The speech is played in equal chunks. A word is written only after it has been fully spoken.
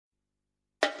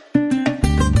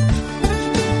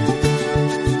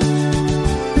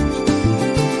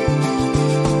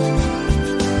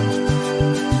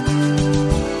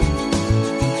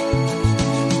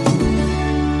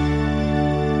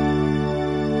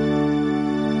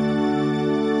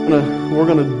We're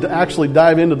going to actually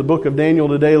dive into the book of Daniel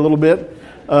today a little bit.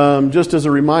 Just as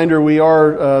a reminder, we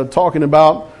are talking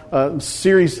about a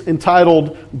series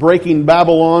entitled Breaking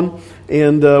Babylon.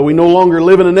 And we no longer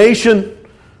live in a nation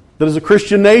that is a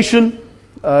Christian nation.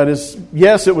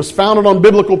 It was founded on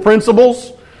biblical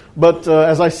principles. But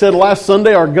as I said last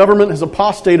Sunday, our government has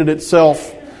apostated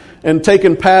itself and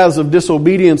taken paths of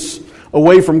disobedience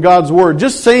away from God's Word.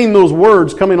 Just saying those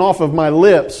words coming off of my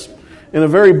lips in a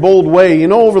very bold way. You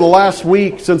know, over the last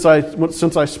week since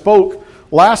I spoke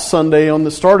last Sunday on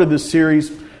the start of this series,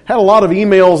 had a lot of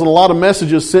emails and a lot of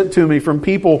messages sent to me from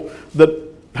people that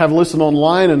have listened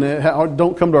online and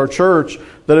don't come to our church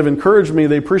that have encouraged me.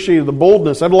 They appreciated the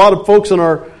boldness. I have a lot of folks in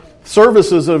our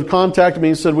services that have contacted me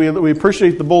and said, we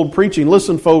appreciate the bold preaching.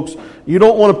 Listen, folks, you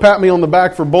don't want to pat me on the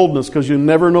back for boldness because you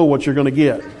never know what you're going to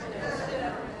get.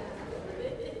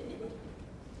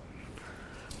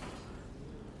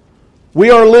 We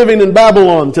are living in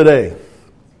Babylon today.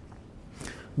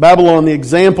 Babylon, the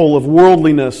example of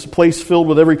worldliness, a place filled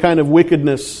with every kind of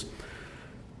wickedness,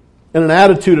 and an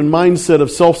attitude and mindset of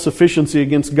self-sufficiency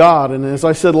against God. And as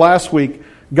I said last week,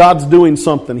 God's doing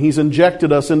something. He's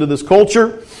injected us into this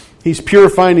culture. He's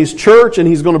purifying His church, and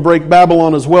He's going to break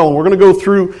Babylon as well. And we're going to go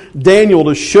through Daniel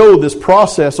to show this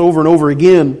process over and over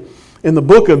again in the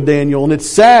book of Daniel. And it's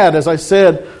sad, as I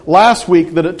said last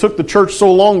week, that it took the church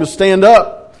so long to stand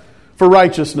up for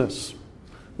righteousness.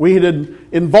 We had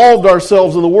involved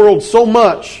ourselves in the world so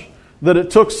much that it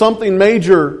took something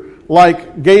major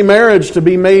like gay marriage to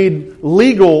be made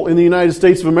legal in the United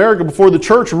States of America before the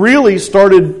church really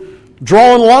started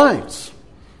drawing lines.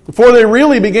 Before they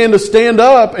really began to stand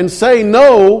up and say,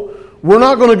 no, we're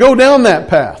not going to go down that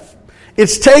path.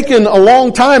 It's taken a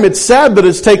long time. It's sad that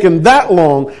it's taken that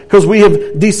long because we have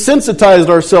desensitized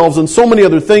ourselves in so many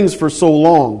other things for so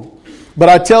long. But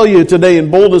I tell you today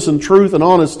in boldness and truth and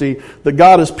honesty that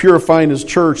God is purifying His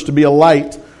church to be a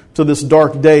light to this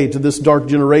dark day, to this dark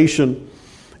generation.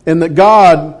 And that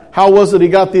God, how was it He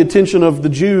got the attention of the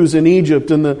Jews in Egypt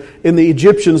and the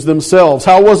Egyptians themselves?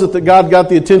 How was it that God got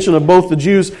the attention of both the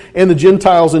Jews and the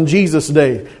Gentiles in Jesus'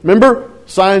 day? Remember?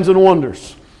 Signs and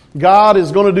wonders. God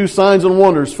is going to do signs and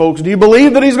wonders, folks. Do you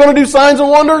believe that He's going to do signs and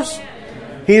wonders?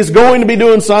 He is going to be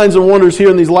doing signs and wonders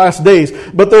here in these last days.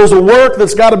 But there's a work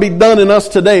that's got to be done in us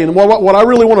today. And what I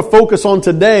really want to focus on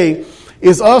today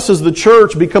is us as the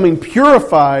church becoming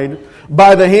purified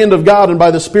by the hand of God and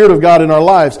by the Spirit of God in our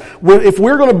lives. If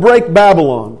we're going to break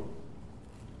Babylon,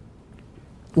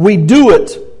 we do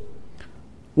it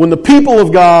when the people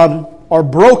of God are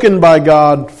broken by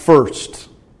God first.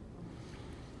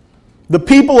 The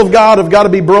people of God have got to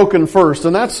be broken first.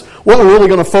 And that's what we're really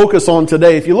going to focus on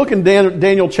today. If you look in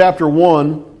Daniel chapter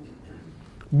 1,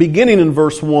 beginning in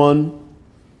verse 1,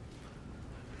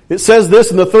 it says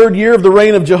this: in the 3rd year of the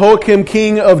reign of Jehoiakim,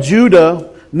 king of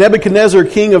Judah, Nebuchadnezzar,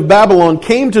 king of Babylon,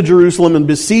 came to Jerusalem and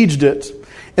besieged it.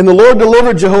 And the Lord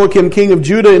delivered Jehoiakim, king of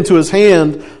Judah, into his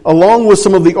hand, along with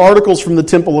some of the articles from the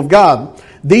temple of God.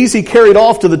 These he carried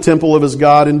off to the temple of his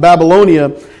God in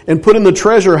Babylonia and put in the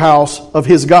treasure house of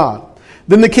his God.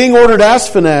 Then the king ordered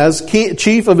Ashpenaz,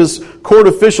 chief of his court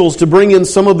officials, to bring in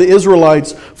some of the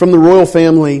Israelites from the royal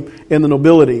family and the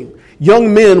nobility.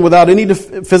 Young men without any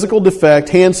physical defect,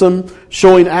 handsome,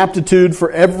 showing aptitude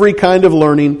for every kind of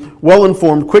learning,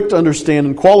 well-informed, quick to understand,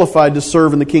 and qualified to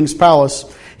serve in the king's palace.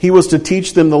 He was to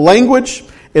teach them the language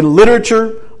and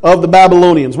literature of the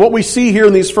Babylonians. What we see here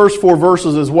in these first 4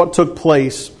 verses is what took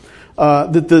place.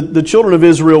 That the children of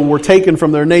Israel were taken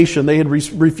from their nation. They had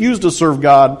refused to serve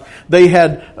God. They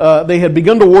had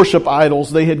begun to worship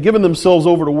idols. They had given themselves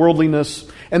over to worldliness,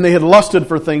 and they had lusted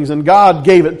for things, and God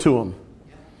gave it to them.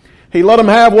 He let them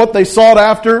have what they sought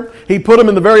after. He put them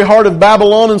in the very heart of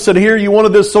Babylon and said, here, you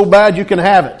wanted this so bad, you can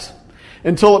have it.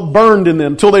 Until it burned in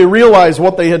them, until they realized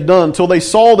what they had done, until they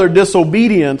saw their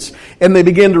disobedience and they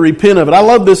began to repent of it. I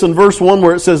love this in verse 1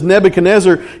 where it says,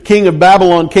 Nebuchadnezzar, king of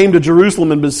Babylon, came to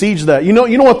Jerusalem and besieged that. You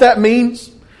know what that means?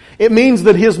 It means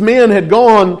that his men had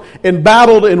gone and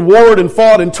battled and warred and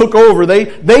fought and took over.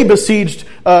 They besieged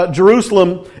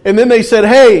Jerusalem, and then they said,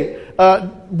 hey,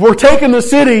 we're taking the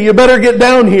city, you better get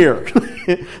down here.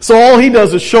 So all he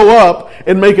does is show up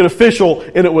and make it official,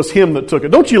 and it was him that took it.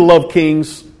 Don't you love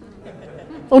kings?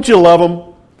 Don't you love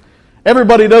them?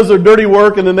 Everybody does their dirty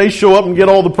work and then they show up and get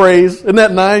all the praise. Isn't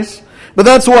that nice? But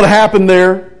that's what happened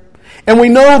there. And we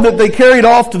know that they carried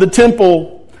off to the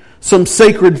temple some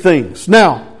sacred things.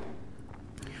 Now,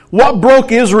 what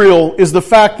broke Israel is the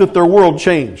fact that their world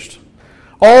changed.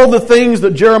 All the things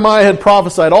that Jeremiah had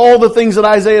prophesied, all the things that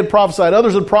Isaiah had prophesied,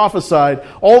 others had prophesied,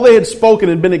 all they had spoken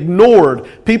had been ignored.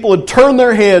 People had turned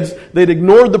their heads, they'd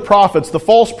ignored the prophets, the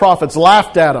false prophets,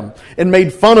 laughed at them, and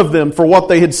made fun of them for what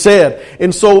they had said.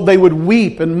 And so they would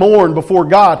weep and mourn before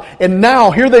God. And now,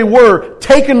 here they were,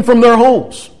 taken from their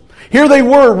homes. Here they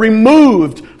were,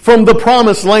 removed from the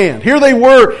promised land. Here they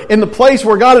were in the place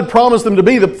where God had promised them to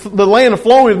be, the land of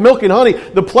flowing with milk and honey,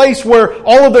 the place where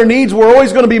all of their needs were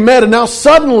always going to be met. And now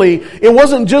suddenly, it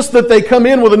wasn't just that they come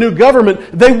in with a new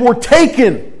government, they were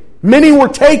taken. Many were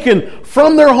taken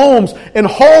from their homes and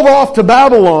hauled off to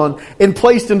Babylon and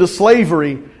placed into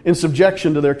slavery in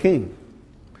subjection to their king.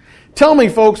 Tell me,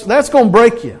 folks, that's going to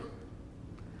break you.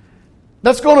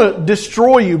 That's going to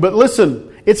destroy you. But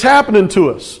listen, it's happening to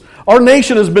us. Our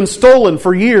nation has been stolen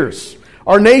for years.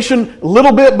 Our nation,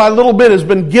 little bit by little bit, has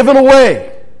been given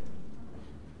away.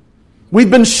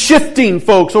 We've been shifting,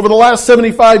 folks, over the last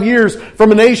 75 years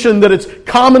from a nation that is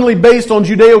commonly based on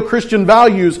Judeo-Christian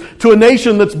values to a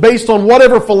nation that's based on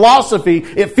whatever philosophy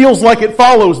it feels like it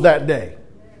follows that day.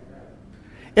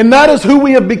 And that is who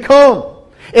we have become.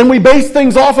 And we base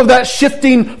things off of that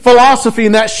shifting philosophy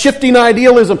and that shifting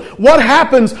idealism. What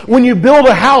happens when you build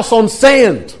a house on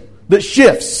sand that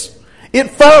shifts? It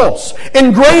falls.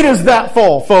 And great is that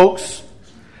fall, folks.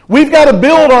 We've got to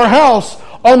build our house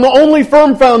on the only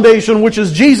firm foundation, which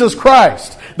is Jesus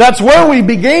Christ. That's where we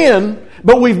began,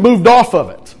 but we've moved off of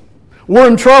it. We're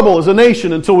in trouble as a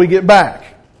nation until we get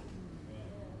back.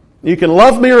 You can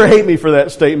love me or hate me for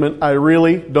that statement. I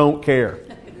really don't care.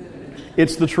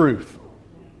 It's the truth.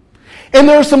 And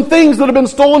there are some things that have been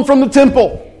stolen from the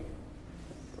temple.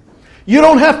 You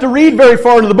don't have to read very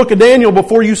far into the book of Daniel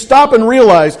before you stop and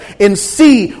realize and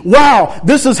see, wow,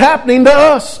 this is happening to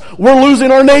us. We're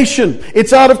losing our nation.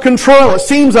 It's out of control. It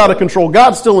seems out of control.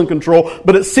 God's still in control,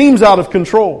 but it seems out of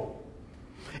control.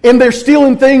 And they're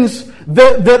stealing things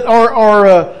that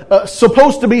are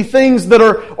supposed to be things that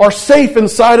are safe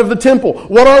inside of the temple.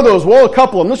 What are those? Well, a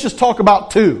couple of them. Let's just talk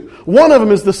about two. One of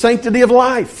them is the sanctity of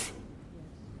life.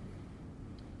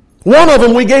 One of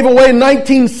them we gave away in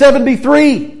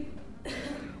 1973.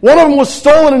 One of them was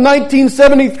stolen in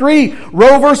 1973,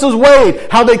 Roe versus Wade.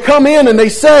 How they come in and they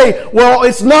say, well,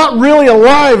 it's not really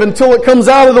alive until it comes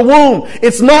out of the womb.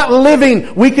 It's not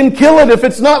living. We can kill it if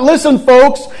it's not. Listen,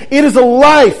 folks, it is a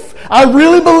life. I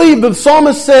really believe the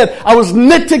psalmist said, I was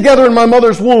knit together in my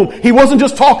mother's womb. He wasn't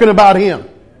just talking about him.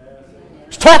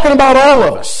 He's talking about all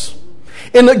of us.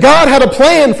 And that God had a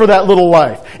plan for that little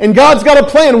life. And God's got a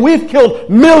plan. We've killed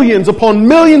millions upon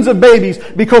millions of babies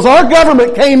because our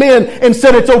government came in and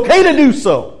said it's okay to do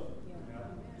so.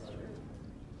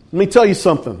 Let me tell you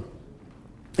something.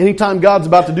 Anytime God's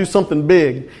about to do something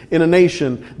big in a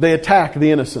nation, they attack the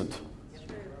innocent.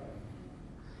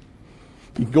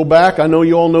 You can go back, I know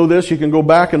you all know this, you can go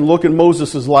back and look at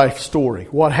Moses' life story.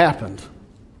 What happened?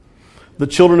 The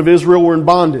children of Israel were in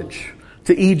bondage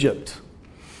to Egypt.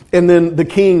 And then the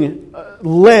king,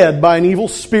 led by an evil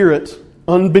spirit,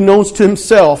 unbeknownst to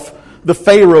himself, the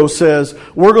Pharaoh says,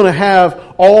 we're going to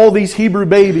have all these Hebrew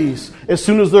babies, as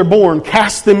soon as they're born,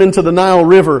 cast them into the Nile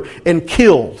River and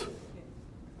killed.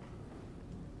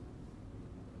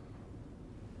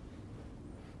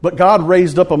 But God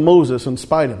raised up a Moses in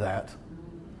spite of that.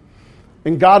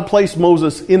 And God placed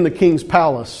Moses in the king's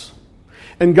palace.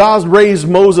 And God raised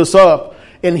Moses up.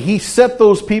 And he set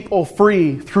those people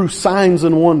free through signs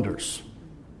and wonders.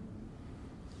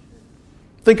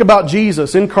 Think about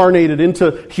Jesus incarnated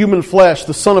into human flesh,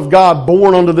 the Son of God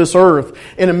born onto this earth.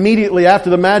 And immediately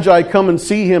after the Magi come and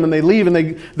see him and they leave and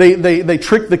they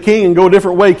trick the king and go a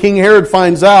different way. King Herod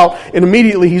finds out and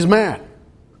immediately he's mad.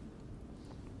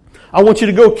 I want you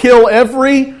to go kill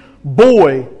every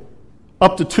boy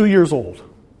up to 2 years old.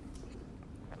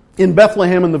 In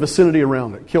Bethlehem and the vicinity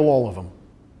around it. Kill all of them.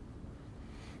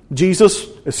 Jesus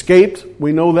escaped.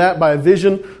 We know that by a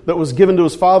vision that was given to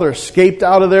his father. Escaped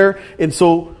out of there. And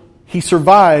so he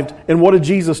survived. And what did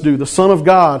Jesus do? The Son of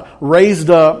God raised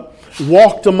up,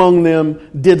 walked among them,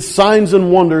 did signs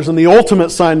and wonders. And the ultimate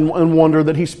sign and wonder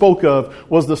that he spoke of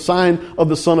was the sign of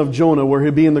the son of Jonah, where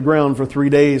he'd be in the ground for 3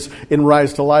 days and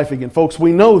rise to life again. Folks,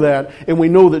 we know that. And we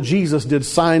know that Jesus did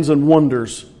signs and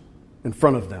wonders in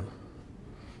front of them.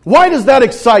 Why does that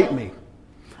excite me?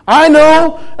 I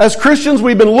know, as Christians,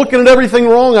 we've been looking at everything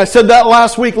wrong. I said that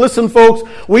last week. Listen, folks,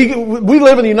 we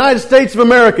live in the United States of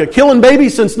America, killing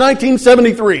babies since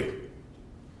 1973.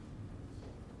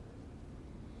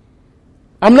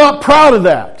 I'm not proud of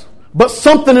that, but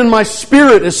something in my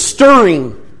spirit is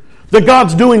stirring that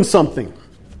God's doing something.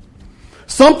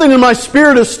 Something in my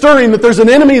spirit is stirring that there's an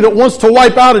enemy that wants to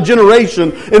wipe out a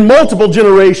generation in multiple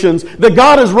generations, that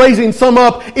God is raising some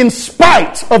up in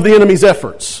spite of the enemy's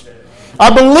efforts.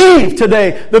 I believe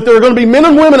today that there are going to be men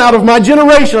and women out of my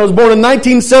generation. I was born in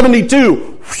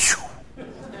 1972.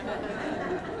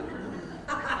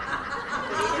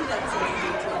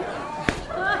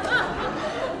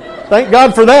 Thank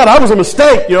God for that. I was a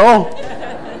mistake, y'all.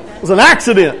 It was an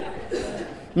accident.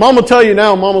 Mom will tell you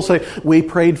now, Mom will say, we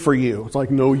prayed for you. It's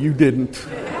like, no, you didn't.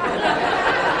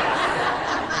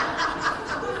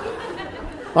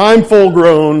 I'm full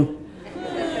grown.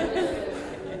 I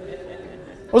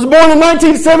was born in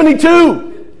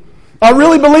 1972. I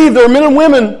really believe there are men and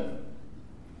women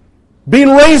being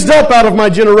raised up out of my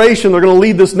generation. They're going to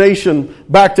lead this nation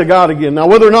back to God again. Now,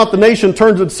 whether or not the nation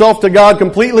turns itself to God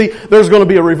completely, there's going to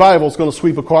be a revival. It's going to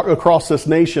sweep across this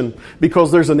nation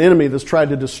because there's an enemy that's tried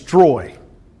to destroy.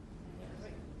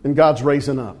 And God's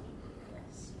raising up.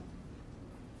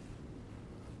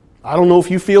 I don't know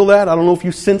if you feel that. I don't know if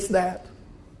you sense that.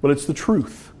 But it's the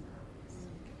truth.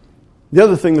 The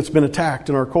other thing that's been attacked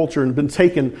in our culture and been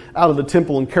taken out of the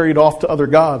temple and carried off to other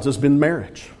gods has been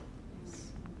marriage.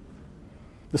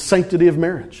 The sanctity of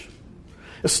marriage.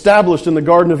 Established in the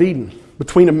Garden of Eden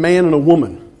between a man and a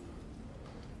woman.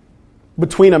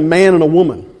 Between a man and a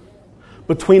woman.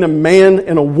 Between a man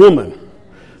and a woman.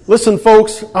 Listen,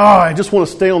 folks, I just want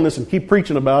to stay on this and keep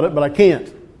preaching about it, but I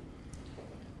can't.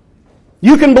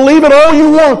 You can believe it all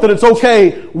you want that it's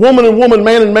okay, woman and woman,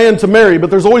 man and man to marry, but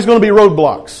there's always going to be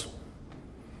roadblocks.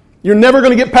 You're never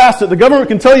going to get past it. The government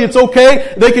can tell you it's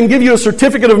okay. They can give you a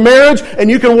certificate of marriage and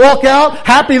you can walk out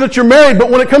happy that you're married.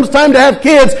 But when it comes time to have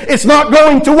kids, it's not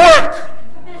going to work.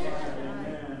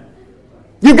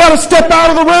 You've got to step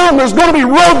out of the realm. There's going to be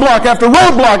roadblock after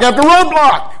roadblock after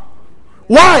roadblock.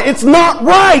 Why? It's not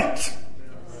right.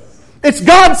 It's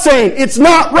God saying it's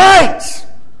not right.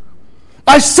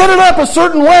 I set it up a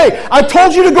certain way. I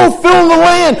told you to go fill the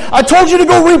land. I told you to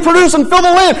go reproduce and fill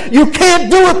the land. You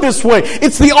can't do it this way.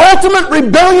 It's the ultimate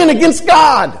rebellion against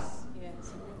God.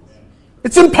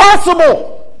 It's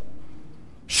impossible.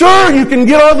 Sure, you can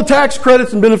get all the tax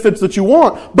credits and benefits that you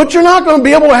want, but you're not going to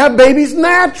be able to have babies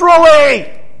naturally.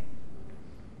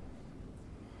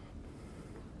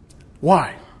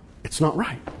 Why? It's not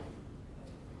right.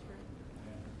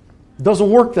 It doesn't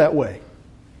work that way.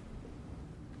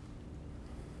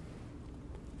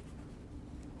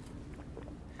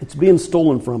 It's being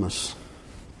stolen from us.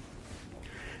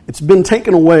 It's been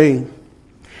taken away.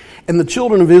 And the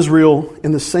children of Israel,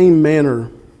 in the same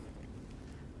manner,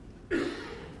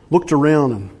 looked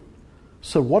around and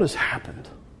said, what has happened?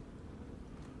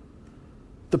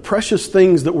 The precious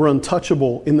things that were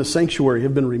untouchable in the sanctuary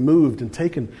have been removed and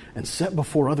taken and set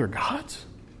before other gods.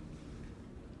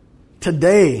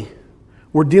 Today,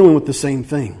 we're dealing with the same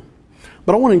thing.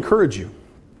 But I want to encourage you.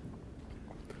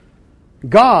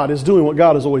 God is doing what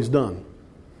God has always done.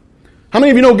 How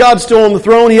many of you know God's still on the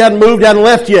throne? He hadn't moved, hadn't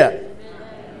left yet.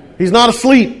 He's not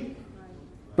asleep.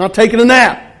 Not taking a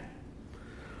nap.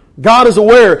 God is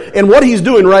aware. And what He's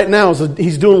doing right now is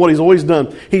He's doing what He's always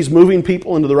done. He's moving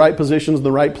people into the right positions, in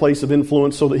the right place of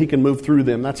influence so that He can move through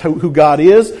them. That's who God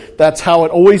is. That's how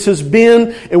it always has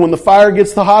been. And when the fire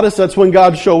gets the hottest, that's when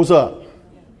God shows up.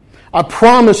 I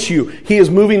promise you, He is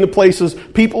moving the places,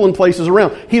 people and places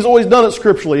around. He's always done it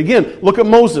scripturally. Again, look at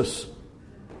Moses.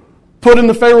 Put in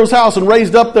the Pharaoh's house and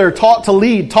raised up there, taught to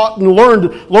lead, taught and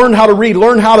learned how to read,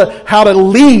 learned how to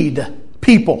lead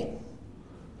people.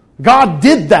 God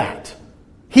did that.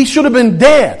 He should have been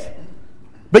dead,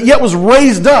 but yet was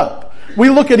raised up. We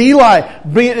look at Eli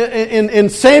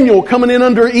and Samuel coming in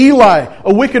under Eli,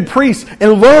 a wicked priest,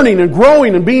 and learning and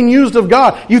growing and being used of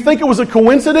God. You think it was a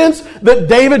coincidence that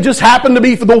David just happened to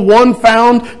be the one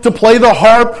found to play the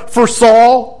harp for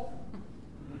Saul?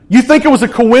 You think it was a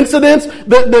coincidence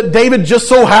that David just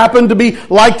so happened to be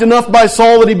liked enough by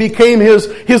Saul that he became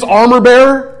his armor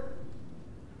bearer?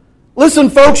 Listen,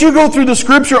 folks, you go through the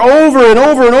Scripture over and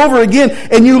over and over again,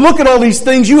 and you look at all these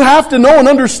things, you have to know and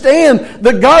understand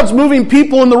that God's moving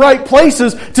people in the right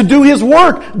places to do His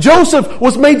work. Joseph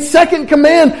was made second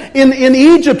command in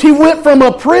Egypt. He went from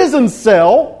a prison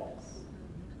cell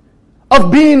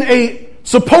of being a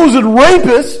supposed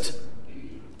rapist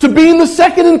to being the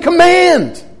second in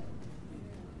command.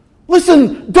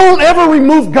 Listen, don't ever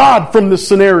remove God from this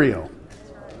scenario.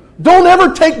 Don't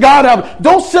ever take God out.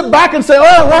 Don't sit back and say,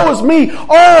 oh, woe is me.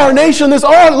 Oh, our nation, this.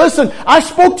 Oh, listen, I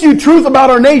spoke to you truth about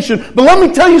our nation, but let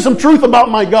me tell you some truth about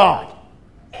my God.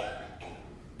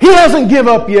 He hasn't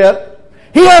given up yet.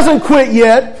 He hasn't quit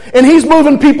yet, and he's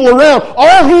moving people around.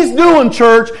 All he's doing,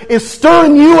 church, is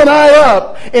stirring you and I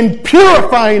up and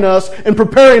purifying us and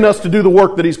preparing us to do the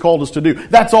work that he's called us to do.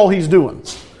 That's all he's doing.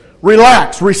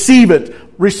 Relax, receive it,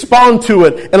 respond to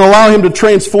it, and allow him to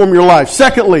transform your life.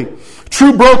 Secondly,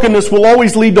 true brokenness will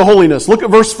always lead to holiness. Look at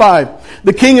verse 5.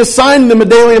 The king assigned them a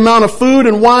daily amount of food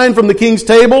and wine from the king's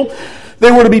table.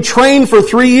 They were to be trained for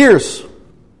 3 years.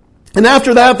 And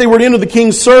after that, they were to enter the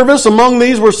king's service. Among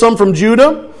these were some from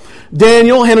Judah.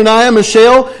 Daniel, Hananiah,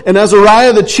 Mishael, and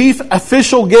Azariah, the chief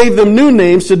official, gave them new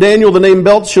names. To Daniel, the name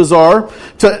Belteshazzar.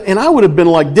 And I would have been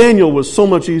like, Daniel was so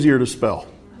much easier to spell.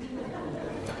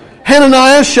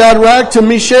 Hananiah, Shadrach, to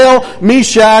Mishael,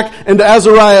 Meshach, and to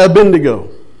Azariah, Abednego.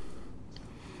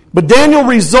 But Daniel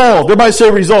resolved. Everybody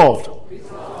say resolved.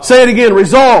 Resolved. Say it again,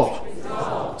 resolved.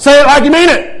 Resolved. Say it like you mean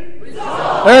it.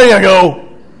 Resolved. There you go.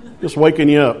 Just waking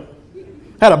you up.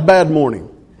 Had a bad morning.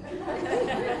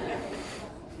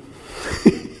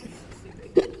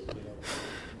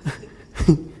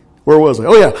 Where was I?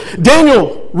 Oh yeah.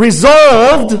 Daniel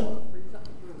resolved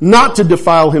not to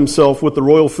defile himself with the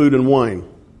royal food and wine.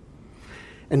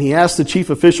 And he asked the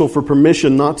chief official for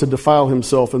permission not to defile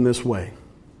himself in this way.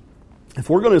 If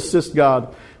we're going to assist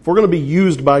God, if we're going to be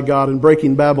used by God in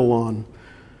breaking Babylon,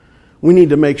 we need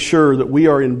to make sure that we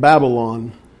are in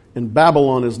Babylon and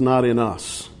Babylon is not in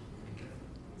us.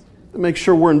 Make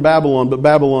sure we're in Babylon, but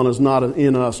Babylon is not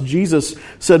in us. Jesus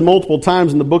said multiple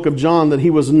times in the book of John that he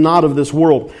was not of this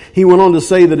world. He went on to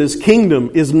say that his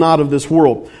kingdom is not of this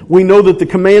world. We know that the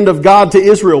command of God to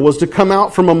Israel was to come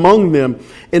out from among them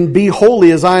and be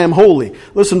holy as I am holy.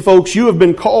 Listen, folks, you have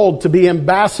been called to be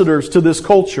ambassadors to this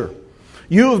culture.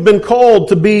 You have been called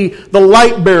to be the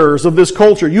light bearers of this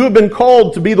culture. You have been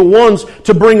called to be the ones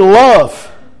to bring love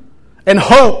and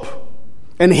hope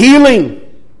and healing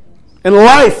and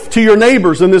life to your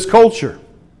neighbors in this culture.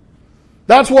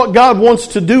 That's what God wants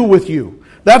to do with you.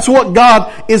 That's what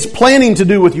God is planning to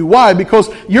do with you. Why? Because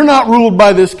you're not ruled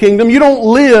by this kingdom. You don't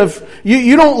live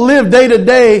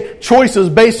day-to-day choices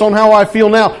based on how I feel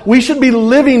now. We should be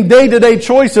living day-to-day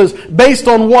choices based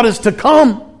on what is to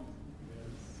come.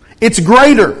 It's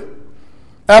greater.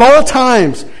 At all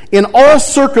times, in all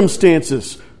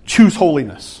circumstances, choose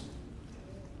holiness.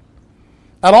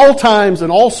 At all times,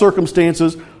 in all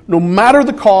circumstances, no matter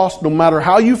the cost, no matter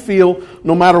how you feel,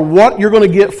 no matter what you're going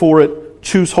to get for it,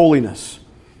 choose holiness.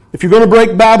 If you're going to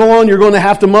break Babylon, you're going to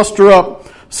have to muster up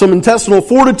some intestinal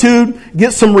fortitude,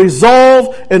 get some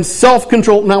resolve and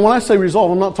self-control. Now, when I say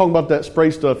resolve, I'm not talking about that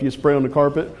spray stuff you spray on the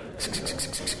carpet.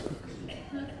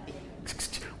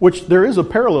 Which there is a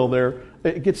parallel there.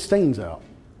 It gets stains out.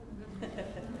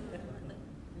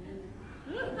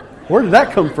 Where did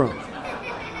that come from?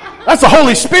 That's the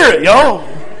Holy Spirit, y'all.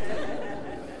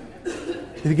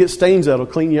 If you get stains out, it'll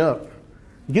clean you up.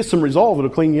 You get some resolve, it'll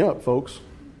clean you up, folks.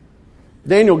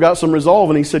 Daniel got some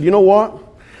resolve and he said, you know what?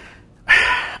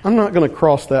 I'm not going to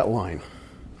cross that line.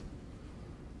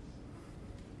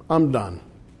 I'm done.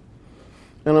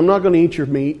 And I'm not going to eat your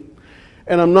meat.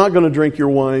 And I'm not going to drink your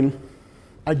wine.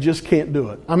 I just can't do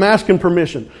it. I'm asking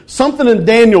permission. Something in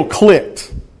Daniel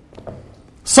clicked.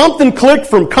 Something clicked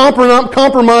from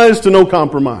compromise to no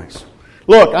compromise.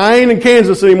 Look, I ain't in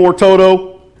Kansas anymore, Toto.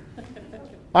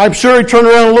 I'm sure he turned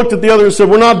around and looked at the other and said,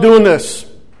 we're not doing this.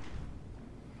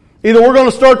 Either we're going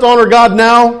to start to honor God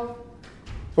now,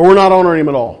 or we're not honoring Him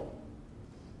at all.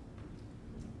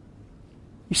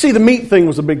 You see, the meat thing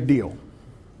was a big deal.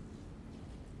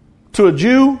 To a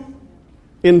Jew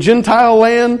in Gentile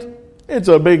land, it's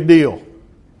a big deal.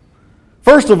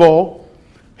 First of all,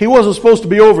 he wasn't supposed to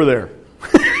be over there.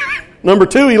 Number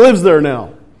two, he lives there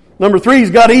now. Number three,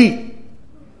 he's got to eat.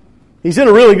 He's in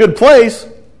a really good place.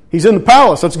 He's in the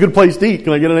palace. That's a good place to eat.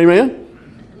 Can I get an amen?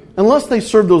 Unless they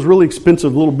serve those really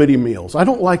expensive little bitty meals. I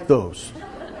don't like those.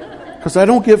 Because I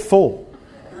don't get full.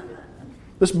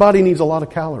 This body needs a lot of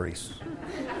calories.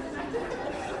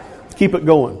 Keep it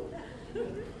going.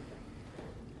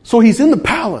 So he's in the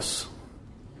palace.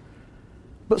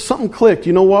 But something clicked.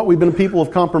 You know what? We've been a people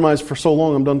of compromise for so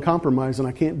long. I'm done compromising.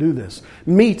 I can't do this.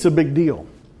 Meat's a big deal.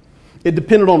 It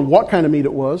depended on what kind of meat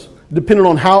it was. It depended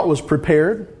on how it was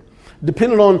prepared.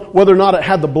 Depended on whether or not it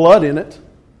had the blood in it.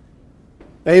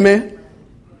 Amen?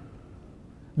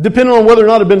 Depended on whether or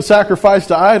not it had been sacrificed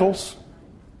to idols.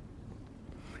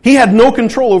 He had no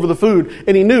control over the food,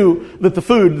 and he knew that the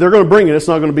food, they're going to bring it, it's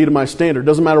not going to be to my standard.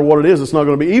 Doesn't matter what it is, it's not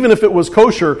going to be. Even if it was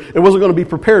kosher, it wasn't going to be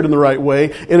prepared in the right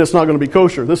way, and it's not going to be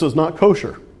kosher. This is not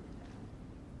kosher.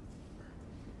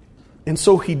 And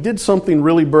so he did something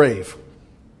really brave.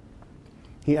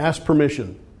 He asked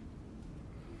permission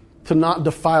to not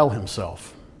defile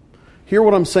himself. Hear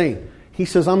what I'm saying. He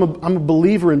says, I'm a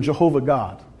believer in Jehovah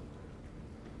God.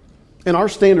 And our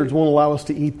standards won't allow us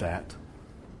to eat that.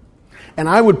 And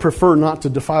I would prefer not to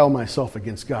defile myself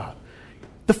against God.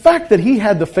 The fact that he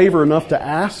had the favor enough to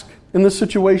ask in this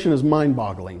situation is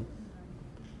mind-boggling.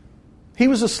 He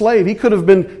was a slave. He could have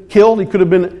been killed. He could have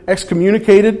been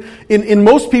excommunicated. In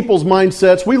most people's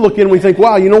mindsets, we look in and we think,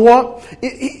 wow, you know what?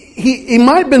 He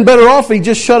might have been better off if he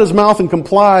just shut his mouth and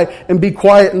comply and be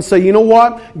quiet and say, you know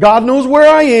what? God knows where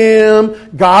I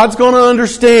am. God's going to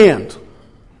understand.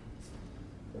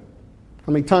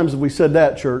 How many times have we said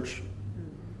that, church?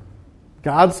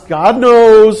 God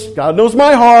knows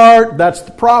my heart. That's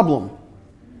the problem.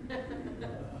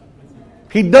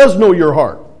 He does know your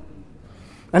heart.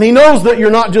 And He knows that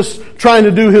you're not just trying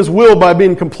to do His will by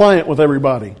being compliant with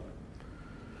everybody.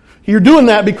 You're doing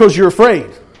that because you're afraid.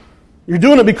 You're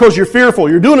doing it because you're fearful.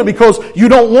 You're doing it because you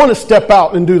don't want to step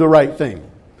out and do the right thing.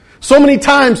 So many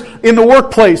times in the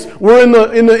workplace, we're in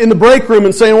the break room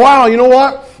and saying, wow, you know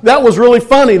what? That was really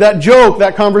funny. That joke,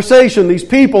 that conversation, these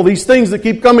people, these things that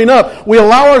keep coming up. We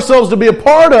allow ourselves to be a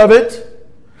part of it.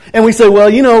 And we say, well,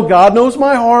 you know, God knows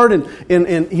my heart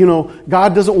and you know,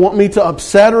 God doesn't want me to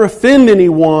upset or offend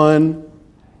anyone.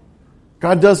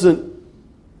 God doesn't,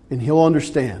 and He'll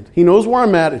understand. He knows where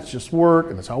I'm at. It's just work,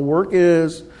 and that's how work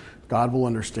is. God will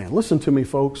understand. Listen to me,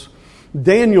 folks.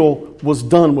 Daniel was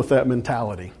done with that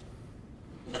mentality.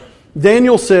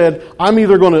 Daniel said, I'm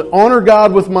either going to honor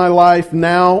God with my life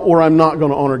now or I'm not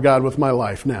going to honor God with my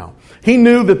life now. He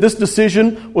knew that this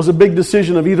decision was a big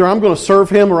decision of either I'm going to serve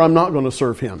Him or I'm not going to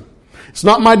serve Him. It's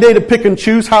not my day to pick and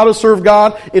choose how to serve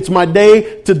God. It's my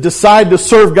day to decide to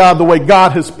serve God the way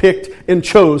God has picked and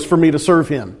chose for me to serve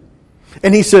Him.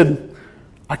 And he said,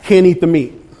 I can't eat the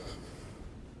meat.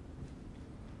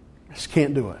 I just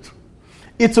can't do it.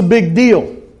 It's a big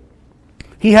deal.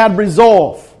 He had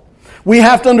resolve. We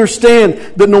have to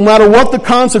understand that no matter what the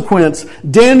consequence,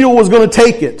 Daniel was going to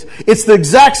take it. It's the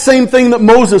exact same thing that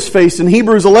Moses faced. In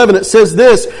Hebrews 11, it says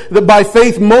this, that by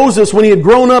faith Moses, when he had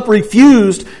grown up,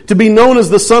 refused to be known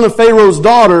as the son of Pharaoh's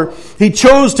daughter. He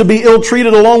chose to be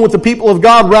ill-treated along with the people of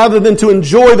God rather than to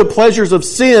enjoy the pleasures of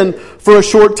sin for a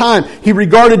short time. He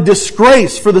regarded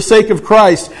disgrace for the sake of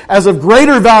Christ as of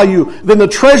greater value than the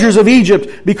treasures of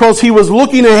Egypt because he was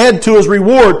looking ahead to his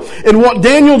reward. And what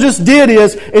Daniel just did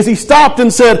is he stopped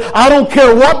and said, I don't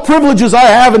care what privileges I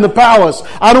have in the palace.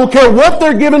 I don't care what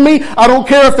they're giving me. I don't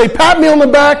care if they pat me on the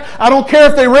back. I don't care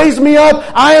if they raise me up.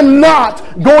 I am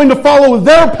not going to follow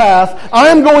their path. I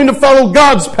am going to follow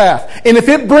God's path. And if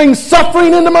it brings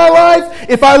suffering into my life,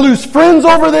 if I lose friends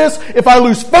over this, if I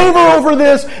lose favor over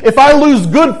this, if I lose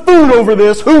good food over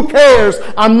this, who cares?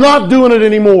 I'm not doing it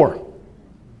anymore.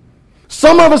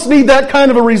 Some of us need that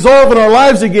kind of a resolve in our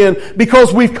lives again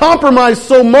because we've compromised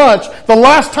so much. The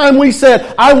last time we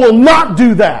said, I will not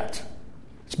do that,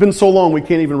 it's been so long we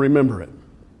can't even remember it.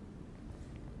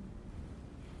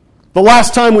 The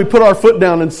last time we put our foot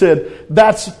down and said,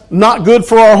 that's not good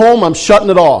for our home, I'm shutting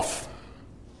it off.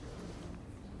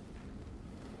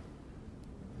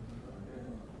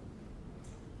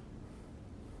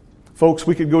 Folks,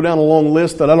 we could go down a long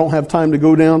list that I don't have time to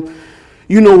go down.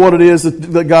 You know what it is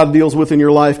that God deals with in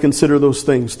your life. Consider those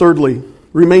things. Thirdly,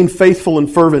 remain faithful and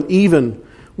fervent even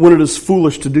when it is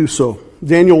foolish to do so.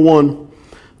 Daniel 1,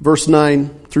 verse 9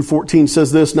 through 14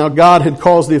 says this, Now God had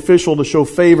caused the official to show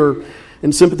favor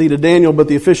and sympathy to Daniel, but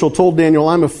the official told Daniel,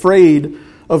 I'm afraid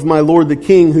of my lord the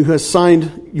king who has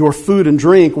signed your food and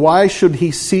drink. Why should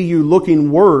he see you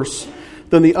looking worse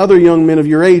than the other young men of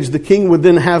your age? The king would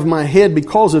then have my head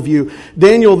because of you.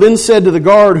 Daniel then said to the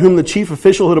guard whom the chief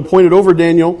official had appointed over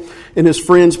Daniel and his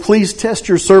friends, Please test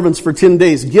your servants for 10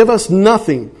 days. Give us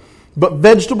nothing but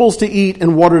vegetables to eat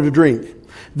and water to drink.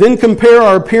 Then compare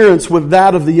our appearance with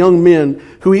that of the young men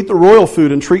who eat the royal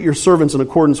food and treat your servants in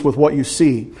accordance with what you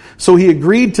see. So he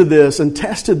agreed to this and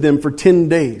tested them for 10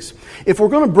 days. If we're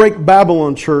going to break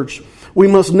Babylon, church, we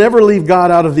must never leave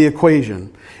God out of the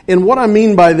equation. And what I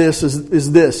mean by this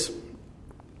is this.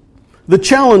 The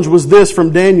challenge was this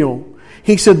from Daniel.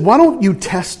 He said, why don't you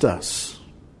test us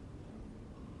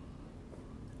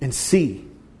and see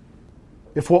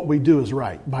if what we do is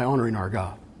right by honoring our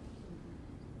God?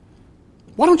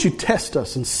 Why don't you test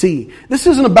us and see? This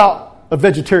isn't about a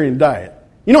vegetarian diet.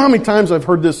 You know how many times I've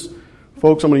heard this,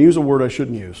 folks, I'm going to use a word I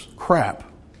shouldn't use. Crap.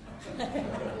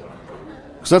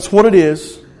 Because that's what it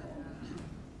is.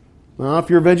 Now, if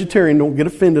you're a vegetarian, don't get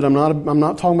offended. I'm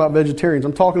not talking about vegetarians.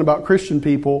 I'm talking about Christian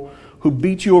people who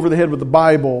beat you over the head with the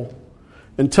Bible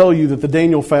and tell you that the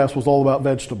Daniel fast was all about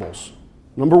vegetables.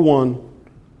 Number one,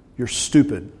 you're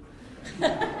stupid.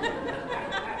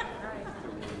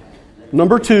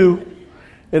 Number two,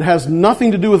 It has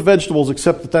nothing to do with vegetables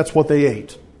except that that's what they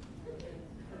ate.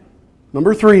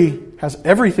 Number 3 has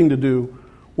everything to do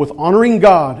with honoring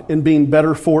God and being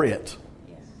better for it.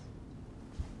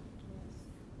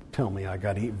 Tell me I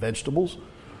got to eat vegetables.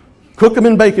 Cook them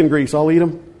in bacon grease. I'll eat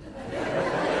them.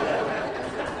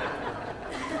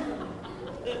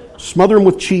 Smother them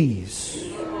with cheese.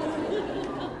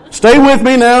 Stay with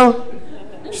me now.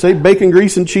 Say bacon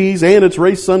grease and cheese, and it's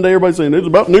race Sunday. Everybody's saying it's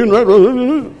about noon, right?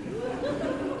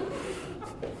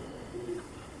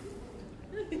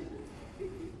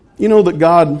 You know that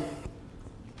God,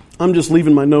 I'm just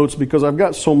leaving my notes because I've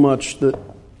got so much that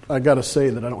I got to say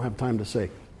that I don't have time to say.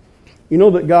 You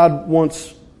know that God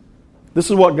wants,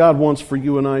 this is what God wants for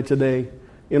you and I today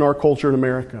in our culture in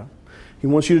America. He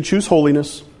wants you to choose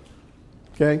holiness.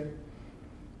 Okay?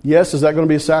 Yes, is that going to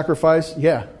be a sacrifice?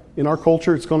 Yeah. In our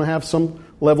culture, it's going to have some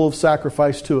level of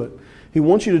sacrifice to it. He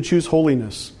wants you to choose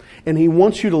holiness. And He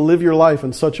wants you to live your life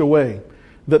in such a way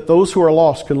that those who are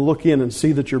lost can look in and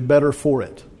see that you're better for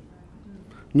it.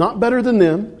 Not better than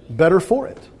them, better for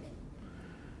it.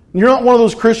 You're not one of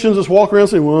those Christians that's walking around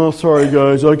saying, well, sorry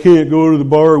guys, I can't go to the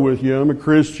bar with you. I'm a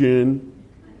Christian.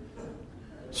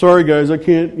 Sorry guys, I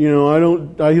can't,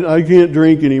 I can't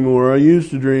drink anymore. I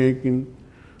used to drink. And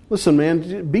listen,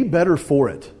 man, be better for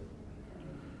it.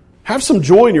 Have some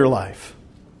joy in your life.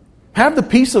 Have the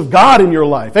peace of God in your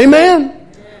life.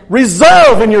 Amen?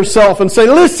 Reserve in yourself and say,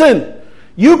 listen,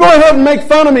 you go ahead and make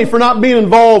fun of me for not being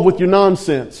involved with your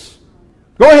nonsense.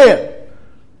 Go ahead.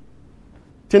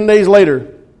 10 days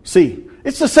later, see.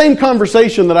 It's the same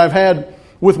conversation that I've had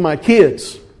with my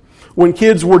kids. When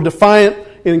kids were defiant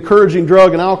and encouraging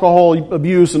drug and alcohol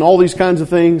abuse and all these kinds of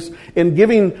things, and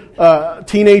giving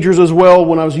teenagers as well,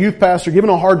 when I was a youth pastor,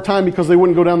 giving a hard time because they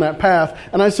wouldn't go down that path.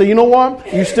 And I say, you know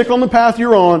what? You stick on the path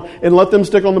you're on and let them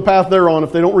stick on the path they're on.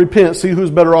 If they don't repent, see who's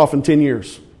better off in 10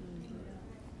 years.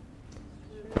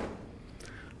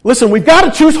 Listen, we've got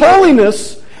to choose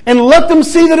holiness and let them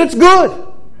see that it's good.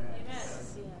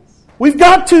 We've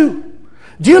got to.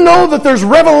 Do you know that there's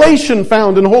revelation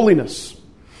found in holiness?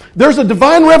 There's a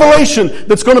divine revelation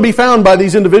that's going to be found by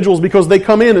these individuals because they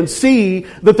come in and see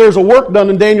that there's a work done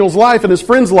in Daniel's life and his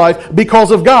friend's life because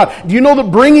of God. Do you know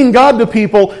that bringing God to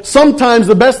people, sometimes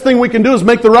the best thing we can do is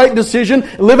make the right decision,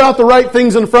 live out the right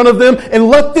things in front of them, and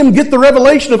let them get the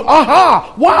revelation of,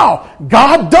 aha, wow,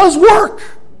 God does work.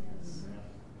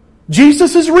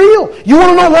 Jesus is real. You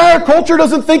want to know why our culture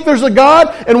doesn't think there's a God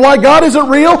and why God isn't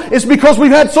real? It's because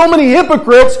we've had so many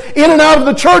hypocrites in and out of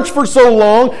the church for so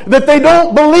long that they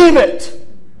don't believe it.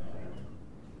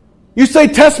 You say,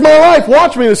 test my life,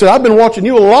 watch me. They say, I've been watching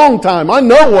you a long time. I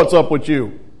know what's up with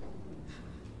you.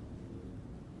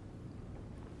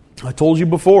 I told you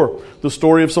before the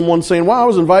story of someone saying, wow, I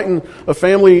was inviting a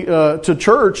family to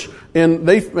church and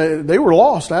they were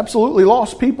lost, absolutely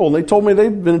lost people. And they told me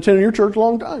they've been attending your church a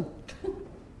long time.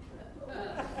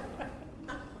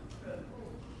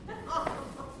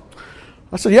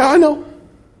 I said, yeah, I know.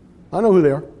 I know who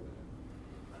they are.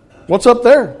 What's up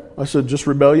there? I said, just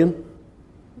rebellion,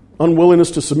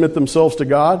 unwillingness to submit themselves to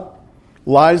God,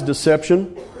 lies,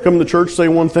 deception, come to church, say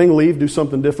one thing, leave, do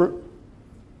something different.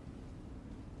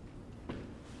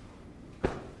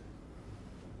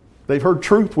 They've heard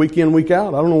truth week in, week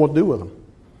out. I don't know what to do with them.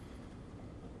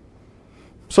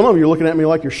 Some of you are looking at me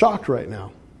like you're shocked right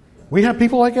now. We have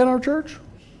people like that in our church?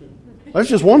 That's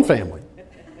just one family.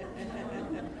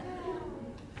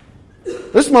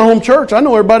 This is my home church. I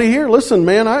know everybody here. Listen,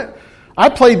 man, I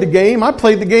played the game. I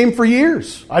played the game for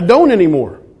years. I don't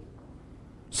anymore.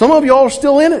 Some of y'all are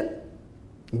still in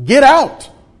it. Get out.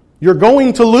 You're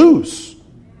going to lose.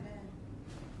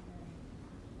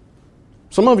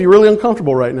 Some of you are really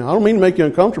uncomfortable right now. I don't mean to make you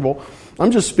uncomfortable.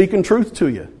 I'm just speaking truth to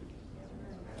you.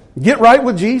 Get right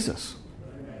with Jesus.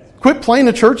 Quit playing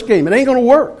the church game. It ain't going to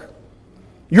work.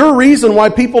 You're a reason why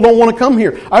people don't want to come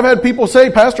here. I've had people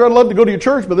say, Pastor, I'd love to go to your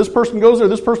church, but this person goes there,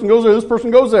 this person goes there, this person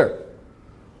goes there.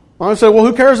 I say, well,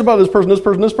 who cares about this person, this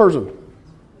person, this person?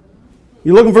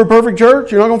 You looking for a perfect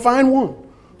church? You're not going to find one.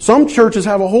 Some churches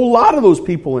have a whole lot of those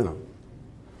people in them.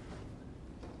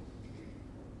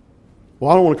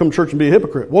 Well, I don't want to come to church and be a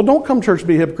hypocrite. Well, don't come to church and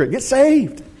be a hypocrite. Get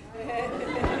saved.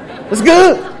 It's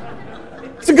good.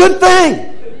 It's a good thing.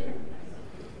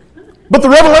 But the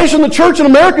revelation the church in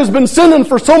America has been sending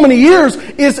for so many years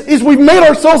is we've made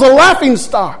ourselves a laughing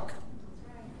stock.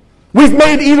 We've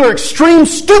made either extreme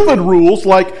stupid rules,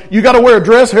 like you got to wear a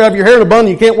dress, have your hair in a bun,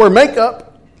 you can't wear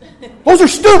makeup. Those are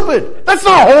stupid. That's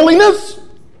not holiness.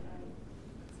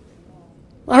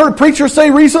 I heard a preacher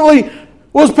say recently, it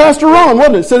was Pastor Ron,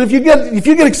 wasn't it? Said if you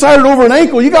get excited over an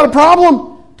ankle, you got a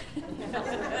problem.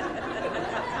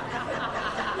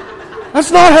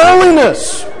 That's not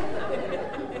holiness.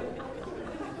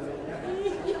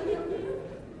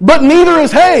 But neither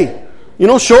is, hey,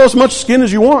 show as much skin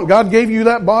as you want. God gave you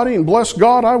that body, and bless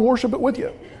God, I worship it with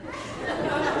you.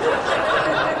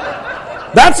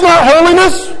 That's not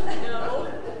holiness.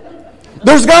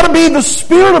 There's got to be the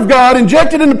Spirit of God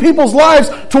injected into people's lives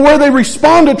to where they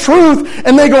respond to truth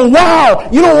and they go, wow,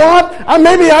 you know what?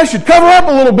 Maybe I should cover up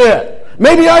a little bit.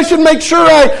 Maybe I should make sure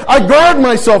I guard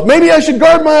myself. Maybe I should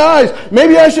guard my eyes.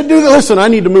 Maybe I should do this. Listen, I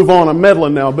need to move on. I'm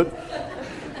meddling now. But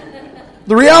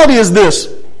the reality is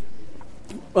this.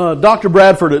 Dr.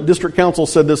 Bradford at District Council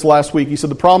said this last week. He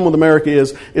said the problem with America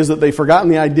is that they've forgotten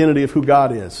the identity of who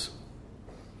God is.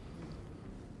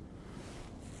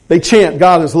 They chant,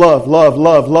 God is love, love,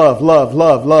 love, love, love,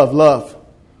 love, love, love.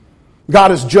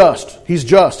 God is just. He's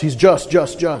just. He's just,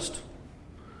 just, just.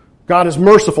 God is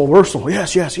merciful, merciful.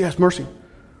 Yes, yes, yes, mercy.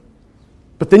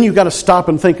 But then you've got to stop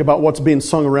and think about what's being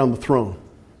sung around the throne.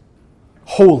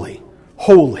 Holy,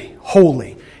 holy,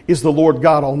 holy is the Lord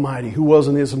God Almighty, who was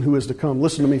and is and who is to come.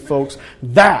 Listen to me, folks.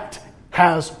 That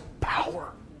has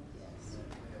power.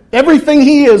 Everything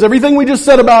He is, everything we just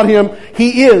said about Him,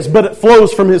 He is, but it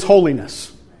flows from His holiness.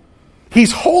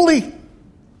 He's holy.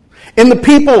 And the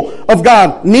people of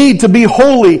God need to be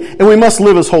holy, and we must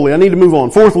live as holy. I need to move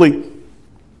on. Fourthly,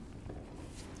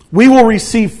 we will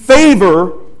receive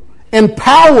favor and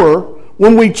power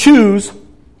when we choose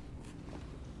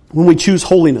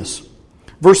holiness.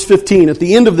 Verse 15, at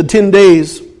the end of the 10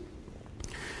 days,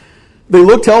 they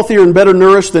looked healthier and better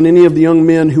nourished than any of the young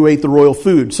men who ate the royal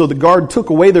food. So the guard took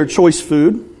away their choice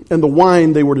food and the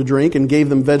wine they were to drink and gave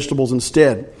them vegetables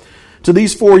instead. To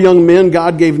these 4 young men,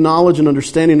 God gave knowledge and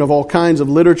understanding of all kinds of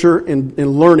literature and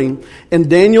learning, and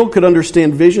Daniel could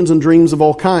understand visions and dreams of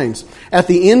all kinds. At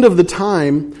the end of the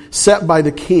time set by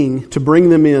the king to bring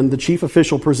them in, the chief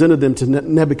official presented them to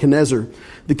Nebuchadnezzar.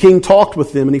 The king talked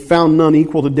with them, and he found none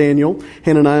equal to Daniel,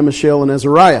 Hananiah, Mishael, and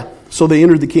Azariah. So they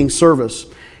entered the king's service.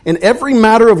 In every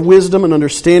matter of wisdom and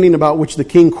understanding about which the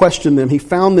king questioned them, he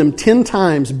found them 10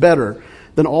 times better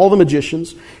than all the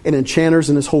magicians and enchanters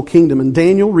in his whole kingdom. And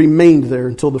Daniel remained there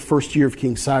until the first year of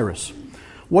King Cyrus.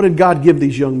 What did God give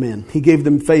these young men? He gave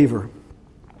them favor.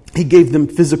 He gave them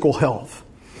physical health.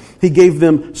 He gave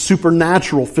them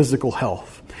supernatural physical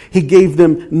health. He gave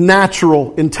them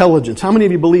natural intelligence. How many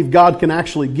of you believe God can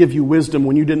actually give you wisdom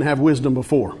when you didn't have wisdom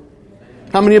before?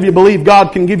 How many of you believe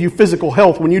God can give you physical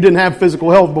health when you didn't have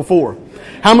physical health before?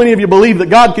 How many of you believe that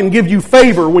God can give you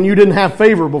favor when you didn't have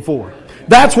favor before?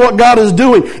 That's what God is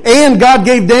doing. And God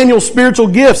gave Daniel spiritual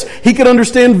gifts. He could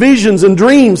understand visions and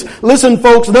dreams. Listen,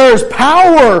 folks, there is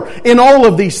power in all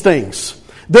of these things.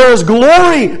 There is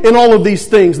glory in all of these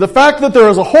things. The fact that there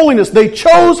is a holiness, they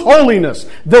chose holiness.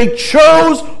 They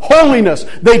chose holiness.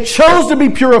 They chose to be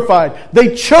purified.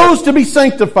 They chose to be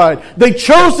sanctified. They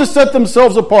chose to set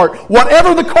themselves apart,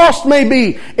 whatever the cost may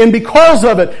be. And because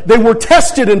of it, they were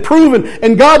tested and proven,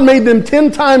 and God made them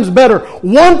 10 times better.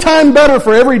 1 time better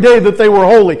for every day that they were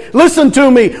holy. Listen to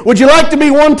me. Would you like to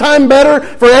be 1 time better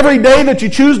for every day that you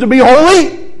choose to be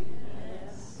holy?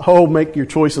 Oh, make your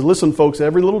choices. Listen, folks,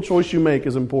 every little choice you make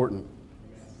is important.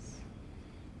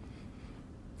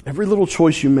 Every little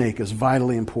choice you make is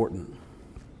vitally important.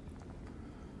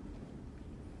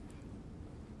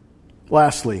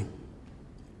 Lastly,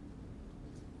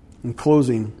 in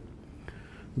closing,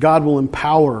 God will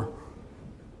empower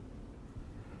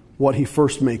what He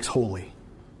first makes holy.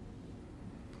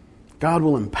 God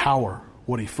will empower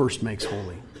what He first makes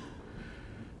holy.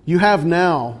 You have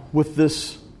now, with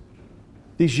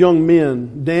these young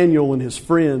men, Daniel and his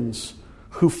friends,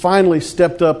 who finally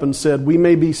stepped up and said, we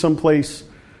may be someplace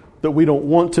that we don't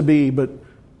want to be, but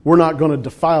we're not going to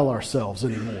defile ourselves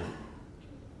anymore.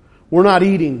 We're not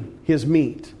eating His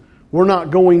meat. We're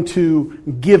not going to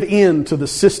give in to the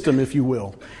system, if you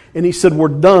will. And he said, we're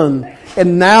done.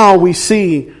 And now we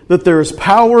see that there is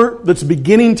power that's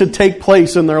beginning to take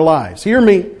place in their lives. Hear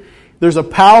me. There's a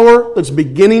power that's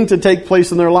beginning to take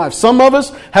place in their lives. Some of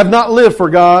us have not lived for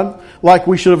God like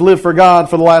we should have lived for God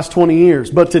for the last 20 years.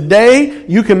 But today,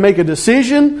 you can make a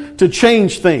decision to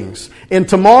change things. And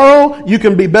tomorrow, you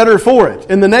can be better for it.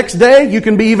 And the next day, you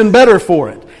can be even better for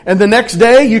it. And the next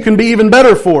day, you can be even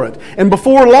better for it. And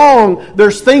before long,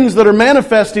 there's things that are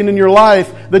manifesting in your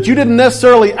life that you didn't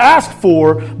necessarily ask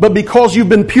for, but because you've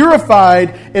been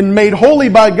purified and made holy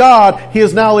by God, He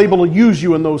is now able to use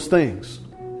you in those things.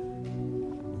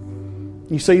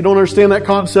 You say you don't understand that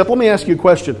concept? Let me ask you a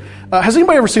question. Has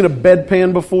anybody ever seen a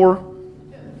bedpan before?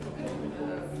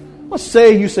 Let's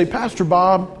say you say, Pastor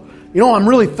Bob, I'm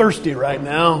really thirsty right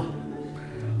now.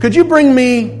 Could you bring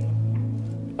me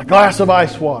a glass of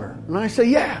ice water? And I say,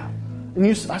 yeah. And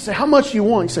I say, how much do you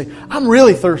want? You say, I'm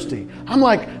really thirsty. I'm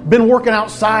like, been working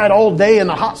outside all day in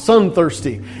the hot sun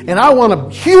thirsty. And I want a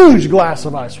huge glass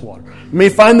of ice water. You may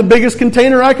find the biggest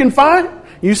container I can find.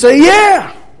 You say,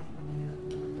 yeah.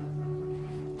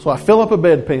 So I fill up a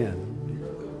bedpan.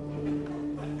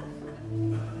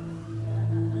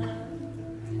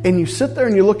 And you sit there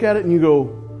and you look at it and you go,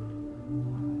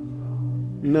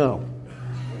 no,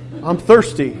 I'm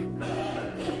thirsty.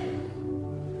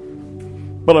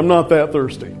 But I'm not that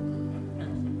thirsty. And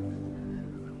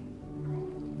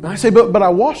I say, but I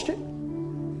washed it.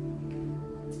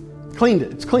 Cleaned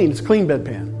it. It's clean. It's a clean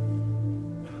bedpan.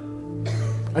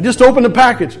 I just opened the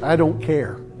package. I don't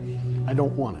care. I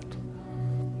don't want it.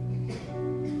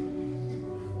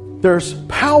 There's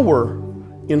power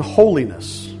in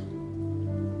holiness.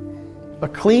 A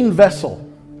clean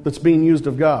vessel that's being used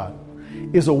of God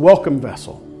is a welcome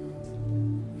vessel.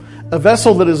 A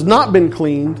vessel that has not been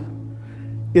cleaned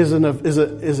is a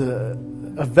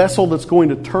vessel that's going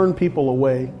to turn people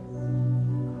away.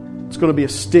 It's going to be a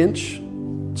stench.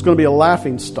 It's going to be a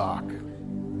laughing stock.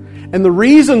 And the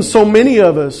reason so many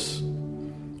of us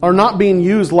are not being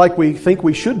used like we think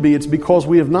we should be, it's because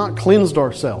we have not cleansed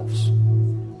ourselves.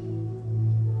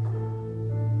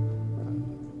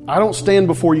 I don't stand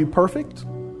before you perfect,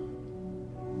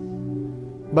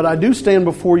 but I do stand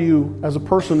before you as a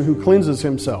person who cleanses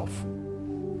himself.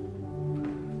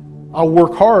 I'll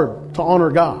work hard to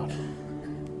honor God.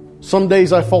 Some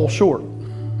days I fall short.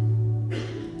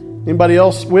 Anybody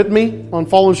else with me on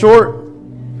falling short?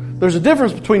 There's a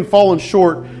difference between falling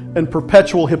short and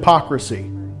perpetual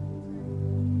hypocrisy.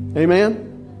 Amen?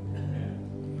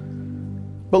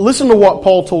 But listen to what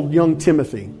Paul told young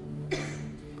Timothy.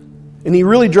 And he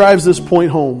really drives this point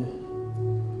home.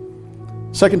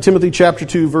 2 Timothy chapter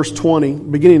 2, verse 20,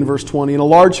 beginning of verse 20. In a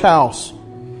large house,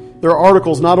 there are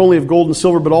articles not only of gold and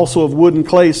silver, but also of wood and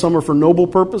clay. Some are for noble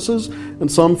purposes,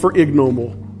 and some for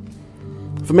ignoble.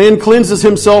 If a man cleanses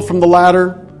himself from the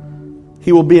latter,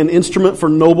 he will be an instrument for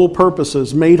noble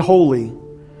purposes, made holy,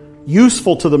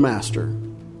 useful to the master,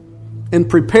 and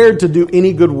prepared to do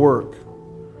any good work.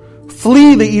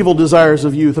 Flee the evil desires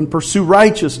of youth and pursue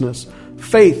righteousness,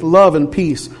 faith, love, and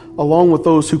peace, along with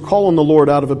those who call on the Lord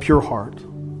out of a pure heart.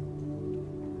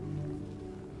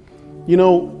 You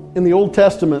know, in the Old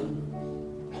Testament,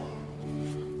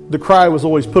 the cry was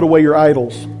always, put away your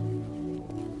idols.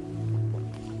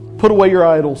 Put away your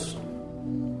idols.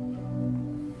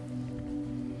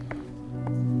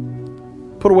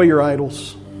 Put away your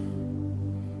idols.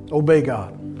 Obey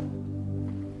God.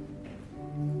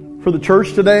 For the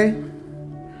church today,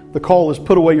 the call is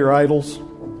put away your idols.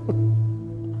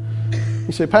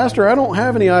 You say, Pastor, I don't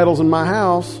have any idols in my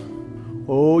house.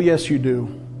 Oh, yes, you do.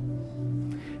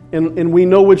 And we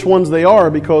know which ones they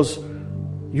are because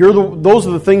those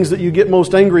are the things that you get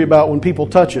most angry about when people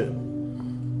touch it.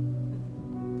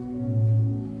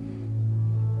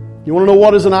 You want to know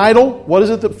what is an idol? What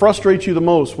is it that frustrates you the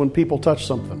most when people touch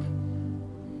something?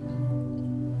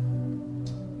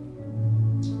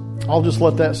 I'll just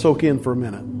let that soak in for a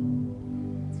minute.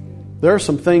 There are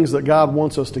some things that God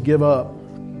wants us to give up.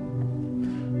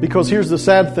 Because here's the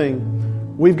sad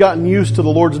thing. We've gotten used to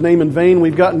the Lord's name in vain.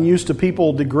 We've gotten used to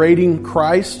people degrading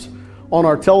Christ on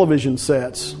our television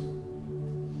sets.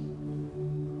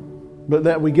 But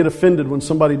that we get offended when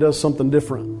somebody does something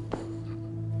different.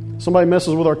 Somebody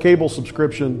messes with our cable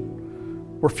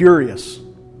subscription, we're furious.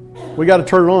 We got to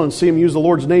turn it on and see them use the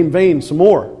Lord's name in vain some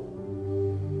more.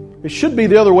 It should be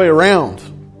the other way around.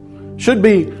 It should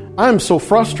be, I'm so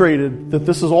frustrated that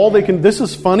this is all they can, this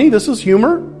is funny, this is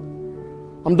humor.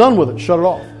 I'm done with it, shut it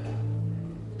off.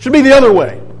 Should be the other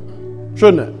way,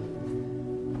 shouldn't it?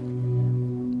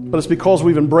 But it's because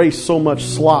we've embraced so much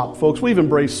slop, folks. We've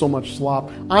embraced so much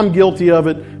slop. I'm guilty of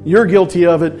it. You're guilty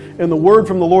of it. And the word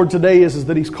from the Lord today is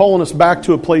that He's calling us back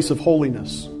to a place of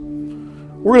holiness.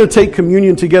 We're going to take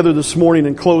communion together this morning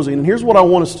in closing. And here's what I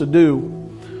want us to do.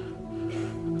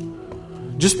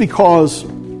 Just because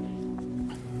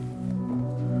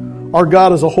our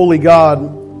God is a holy God,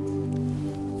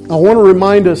 I want to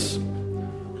remind us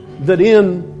that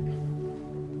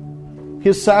in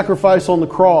His sacrifice on the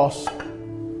cross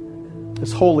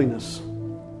is holiness.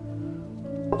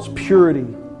 It's purity.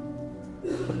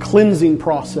 A cleansing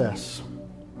process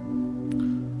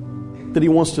that He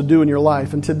wants to do in your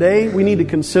life. And today we need to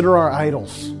consider our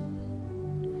idols.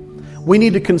 We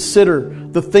need to consider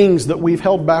the things that we've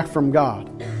held back from God.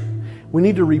 We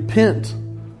need to repent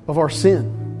of our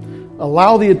sin.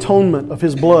 Allow the atonement of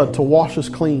His blood to wash us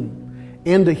clean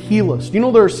and to heal us. You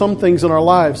know, there are some things in our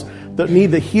lives that need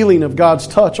the healing of God's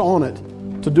touch on it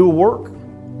to do a work.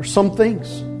 There's some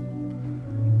things.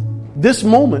 This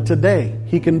moment today,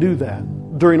 He can do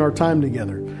that during our time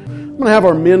together. I'm going to have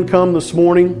our men come this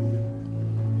morning,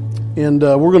 and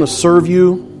we're going to serve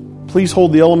you. Please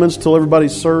hold the elements till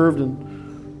everybody's served,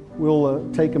 and we'll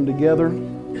take them together.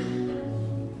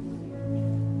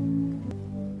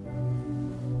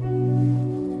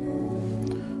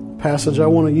 Passage I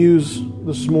want to use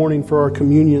this morning for our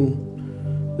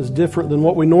communion is different than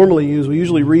what we normally use. We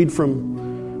usually read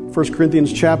from 1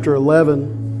 Corinthians chapter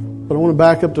 11, but I want to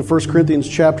back up to 1 Corinthians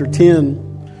chapter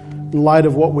 10 in light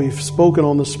of what we've spoken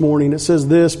on this morning. It says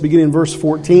this, beginning in verse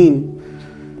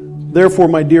 14, "Therefore,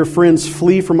 my dear friends,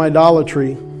 flee from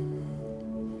idolatry.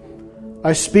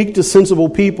 I speak to sensible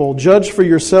people. Judge for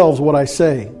yourselves what I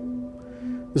say.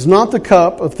 Is not the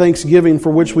cup of thanksgiving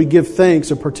for which we give thanks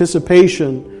a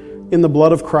participation in the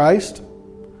blood of Christ?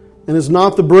 And is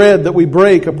not the bread that we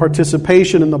break a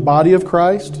participation in the body of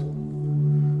Christ?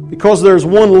 Because there is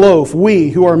one loaf, we,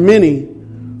 who are many,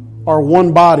 are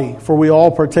one body, for we all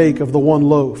partake of the one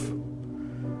loaf.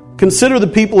 Consider the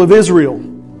people of Israel.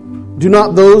 Do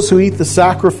not those who eat the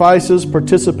sacrifices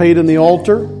participate in the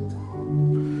altar?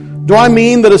 Do I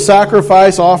mean that a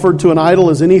sacrifice offered to an idol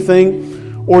is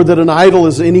anything, or that an idol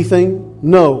is anything?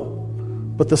 No.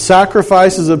 But the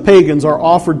sacrifices of pagans are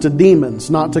offered to demons,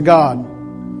 not to God.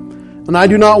 And I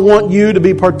do not want you to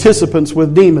be participants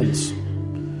with demons.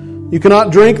 You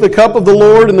cannot drink the cup of the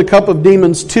Lord and the cup of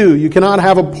demons too. You cannot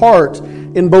have a part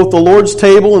in both the Lord's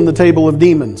table and the table of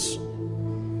demons.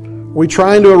 Are we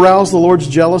trying to arouse the Lord's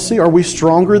jealousy? Are we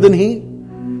stronger than He?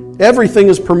 Everything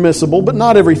is permissible, but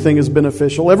not everything is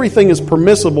beneficial. Everything is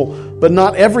permissible, but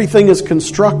not everything is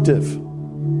constructive.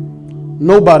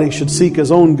 Nobody should seek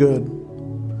his own good,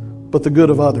 but the good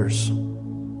of others.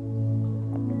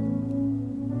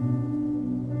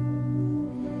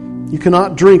 You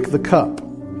cannot drink the cup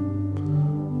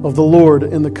of the Lord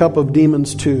and the cup of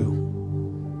demons too.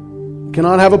 You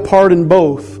cannot have a part in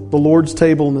both the Lord's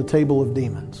table and the table of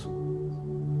demons.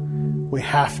 We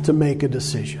have to make a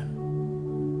decision.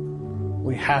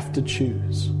 We have to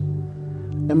choose.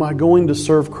 Am I going to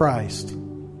serve Christ?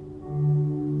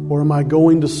 Or am I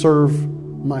going to serve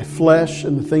my flesh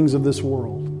and the things of this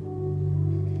world?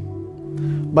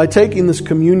 By taking this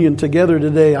communion together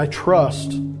today, I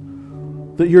trust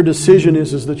that your decision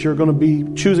is that you're going to be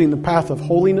choosing the path of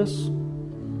holiness,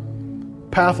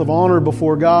 path of honor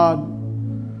before God,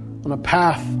 and a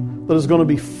path that is going to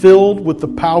be filled with the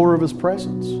power of His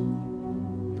presence.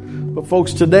 But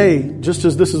folks, today, just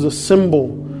as this is a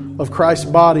symbol of Christ's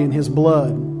body and His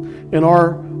blood, and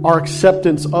our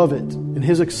acceptance of it, and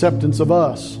His acceptance of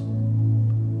us,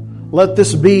 let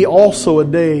this be also a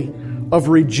day of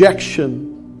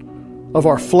rejection of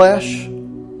our flesh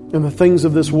and the things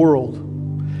of this world,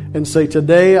 and say,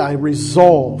 today I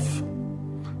resolve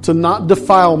to not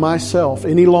defile myself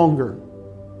any longer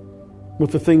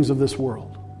with the things of this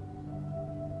world.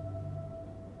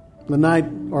 The night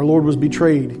our Lord was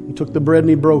betrayed, He took the bread and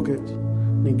He broke it,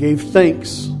 and He gave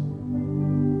thanks,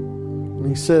 and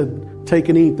He said, take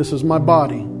and eat, this is my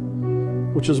body,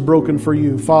 which is broken for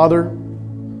you. Father,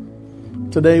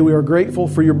 today we are grateful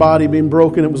for your body being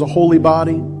broken. It was a holy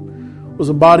body. It was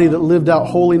a body that lived out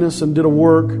holiness and did a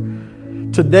work.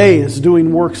 Today is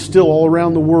doing work still all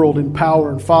around the world in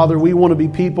power. And Father, we want to be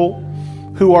people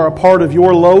who are a part of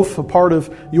your loaf, a part of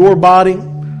your body.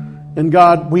 And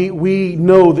God, we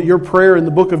know that your prayer in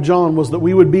the book of John was that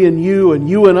we would be in you and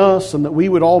you in us, and that we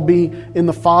would all be in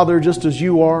the Father just as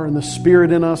you are, and the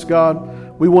Spirit in us,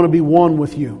 God. We want to be one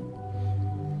with you.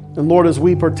 And Lord, as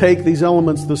we partake these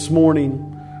elements this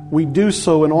morning, we do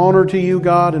so in honor to you,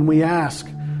 God, and we ask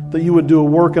that you would do a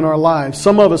work in our lives.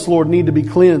 Some of us, Lord, need to be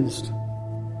cleansed.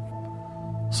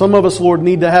 Some of us, Lord,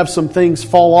 need to have some things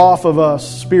fall off of us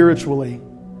spiritually,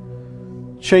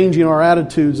 changing our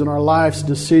attitudes and our life's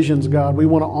decisions, God. We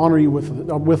want to honor you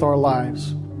with our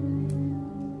lives.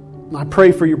 And I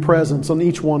pray for your presence on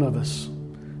each one of us.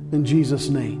 In Jesus'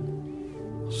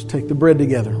 name. Let's take the bread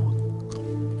together.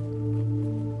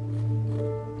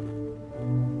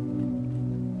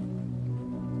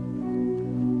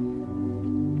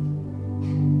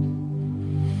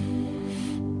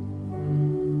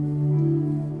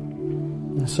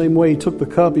 In the same way He took the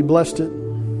cup, He blessed it.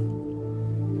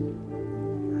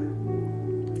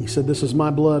 He said, this is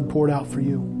my blood poured out for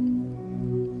you.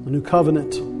 A new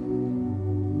covenant.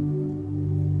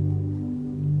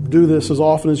 Do this as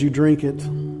often as you drink it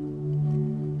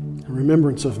in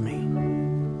remembrance of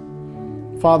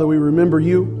me. Father, we remember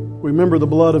you. Remember the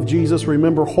blood of Jesus.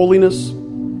 Remember holiness.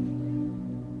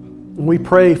 And we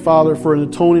pray, Father, for an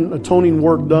atoning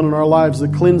work done in our lives, the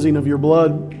cleansing of your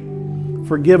blood.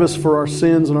 Forgive us for our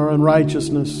sins and our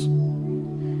unrighteousness.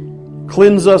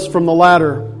 Cleanse us from the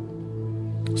latter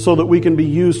so that we can be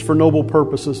used for noble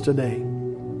purposes today.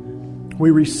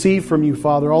 We receive from you,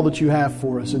 Father, all that you have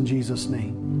for us in Jesus'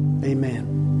 name.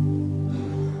 Amen.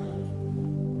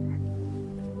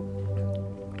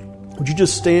 Would you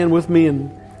just stand with me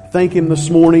and thank Him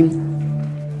this morning?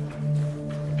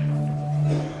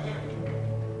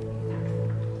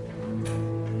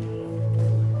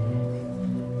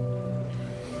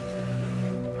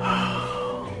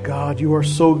 God, you are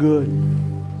so good.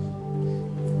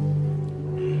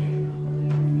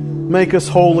 Make us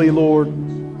holy, Lord.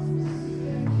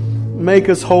 Make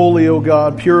us holy, O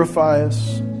God. Purify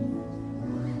us.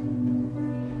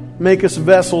 Make us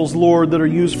vessels, Lord, that are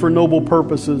used for noble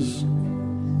purposes.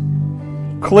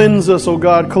 Cleanse us, O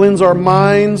God. Cleanse our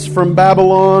minds from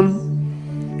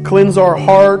Babylon. Cleanse our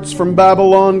hearts from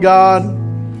Babylon,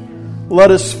 God.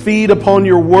 Let us feed upon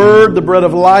your word, the bread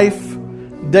of life,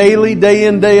 daily, day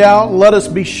in, day out. Let us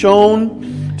be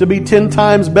shown to be 10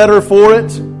 times better for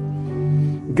it.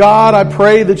 God, I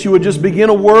pray that you would just begin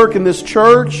a work in this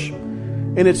church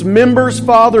and its members,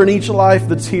 Father, in each life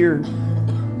that's here.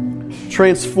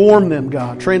 Transform them,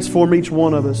 God. Transform each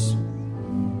one of us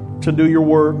to do your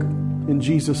work in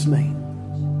Jesus' name.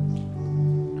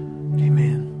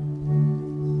 Amen.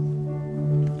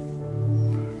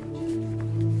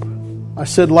 I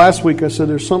said last week,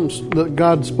 there's something that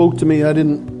God spoke to me.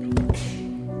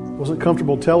 Wasn't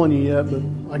comfortable telling you yet, but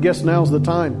I guess now's the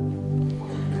time.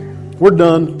 We're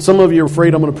done. Some of you are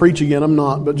afraid I'm going to preach again. I'm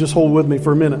not, but just hold with me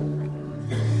for a minute.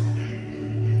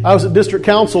 I was at district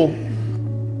council.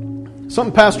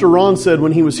 Something Pastor Ron said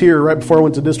when he was here right before I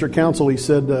went to district council. He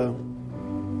said,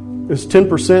 is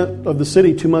 10% of the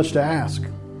city too much to ask?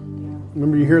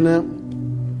 Remember you hearing that?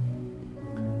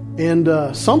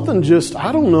 And something just,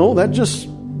 I don't know, that just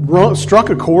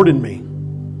struck a chord in me.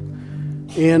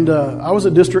 And I was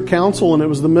at district council, and it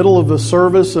was the middle of the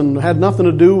service and had nothing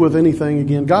to do with anything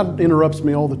again. God interrupts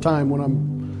me all the time when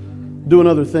I'm doing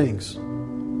other things.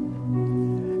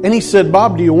 And he said,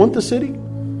 Bob, do you want the city?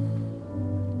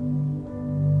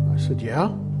 I said,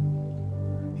 yeah.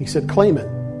 He said, claim it.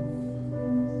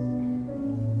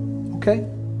 Okay.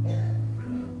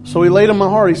 So he laid on my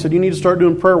heart. He said, you need to start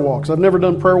doing prayer walks. I've never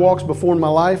done prayer walks before in my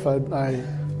life. I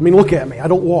mean, look at me. I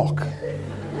don't walk.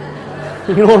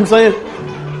 You know what I'm saying?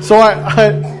 So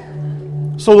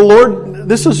so the Lord,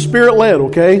 this is Spirit-led,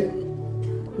 okay?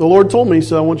 The Lord told me, He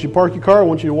said, I want you to park your car. I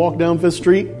want you to walk down 5th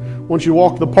Street. I want you to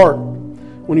walk the park.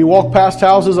 When you walk past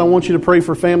houses, I want you to pray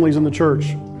for families in the church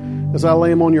as I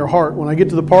lay them on your heart. When I get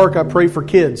to the park, I pray for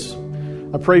kids.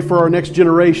 I pray for our next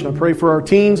generation. I pray for our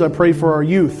teens. I pray for our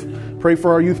youth. Pray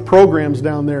for our youth programs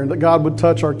down there and that God would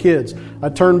touch our kids. I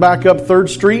turn back up 3rd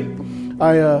Street.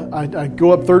 I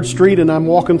go up 3rd Street and I'm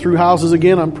walking through houses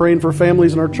again. I'm praying for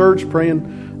families in our church,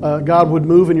 praying God would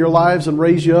move in your lives and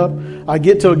raise you up. I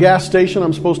get to a gas station.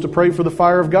 I'm supposed to pray for the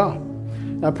fire of God.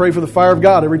 I pray for the fire of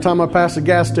God every time I pass a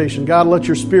gas station. God, let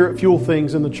your Spirit fuel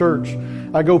things in the church.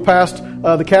 I go past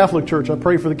the Catholic Church. I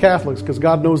pray for the Catholics because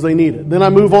God knows they need it. Then I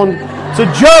move on. It's a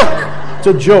joke. It's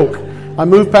a joke. I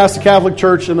move past the Catholic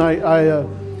Church and I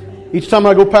each time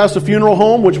I go past a funeral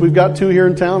home, which we've got 2 here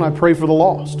in town, I pray for the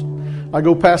lost. I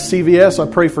go past CVS,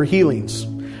 I pray for healings.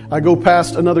 I go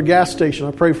past another gas station,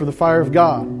 I pray for the fire of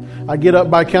God. I get up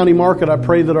by County Market, I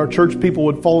pray that our church people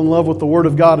would fall in love with the Word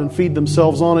of God and feed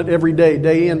themselves on it every day,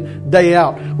 day in, day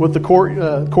out. With the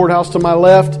courthouse to my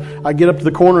left, I get up to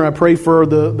the corner, I pray for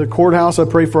the courthouse, I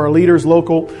pray for our leaders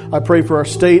local, I pray for our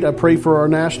state, I pray for our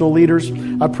national leaders,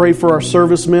 I pray for our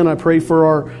servicemen, I pray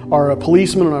for our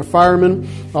policemen and our firemen,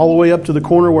 all the way up to the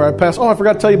corner where I pass. Oh, I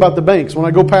forgot to tell you about the banks. When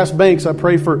I go past banks, I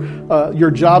pray for your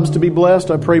jobs to be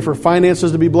blessed, I pray for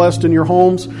finances to be blessed in your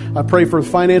homes, I pray for the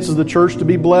finances of the church to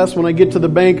be blessed. When I get to the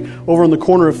bank over on the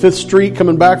corner of 5th Street,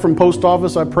 coming back from post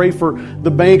office, I pray for the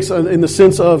banks in the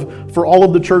sense of for all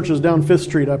of the churches down 5th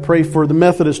Street. I pray for the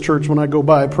Methodist church when I go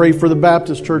by. I pray for the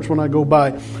Baptist church when I go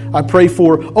by. I pray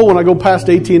for, when I go past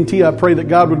AT&T, I pray that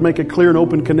God would make a clear and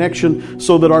open connection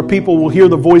so that our people will hear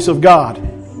the voice of God.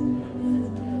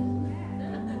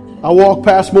 I walk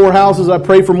past more houses. I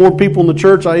pray for more people in the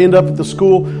church. I end up at the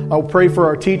school. I'll pray for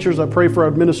our teachers. I pray for our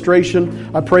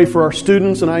administration. I pray for our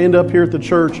students. And I end up here at the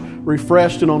church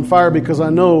refreshed and on fire because I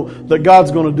know that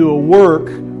God's going to do a work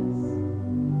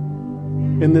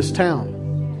in this town.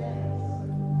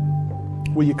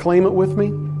 Will you claim it with me?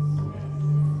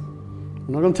 I'm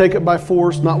not going to take it by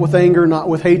force, not with anger, not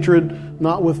with hatred,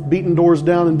 not with beating doors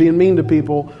down and being mean to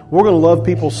people. We're going to love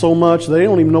people so much they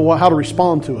don't even know how to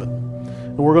respond to it.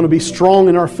 And we're going to be strong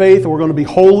in our faith, and we're going to be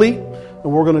holy, and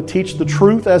we're going to teach the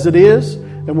truth as it is,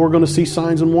 and we're going to see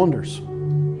signs and wonders.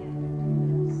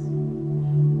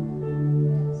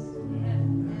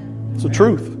 It's the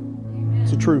truth.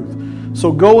 the truth.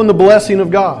 So go in the blessing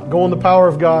of God. Go in the power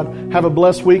of God. Have a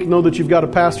blessed week. Know that you've got a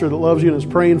pastor that loves you and is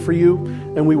praying for you.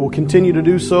 And we will continue to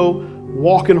do so.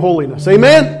 Walk in holiness.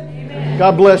 Amen? Amen.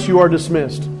 God bless. You are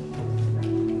dismissed.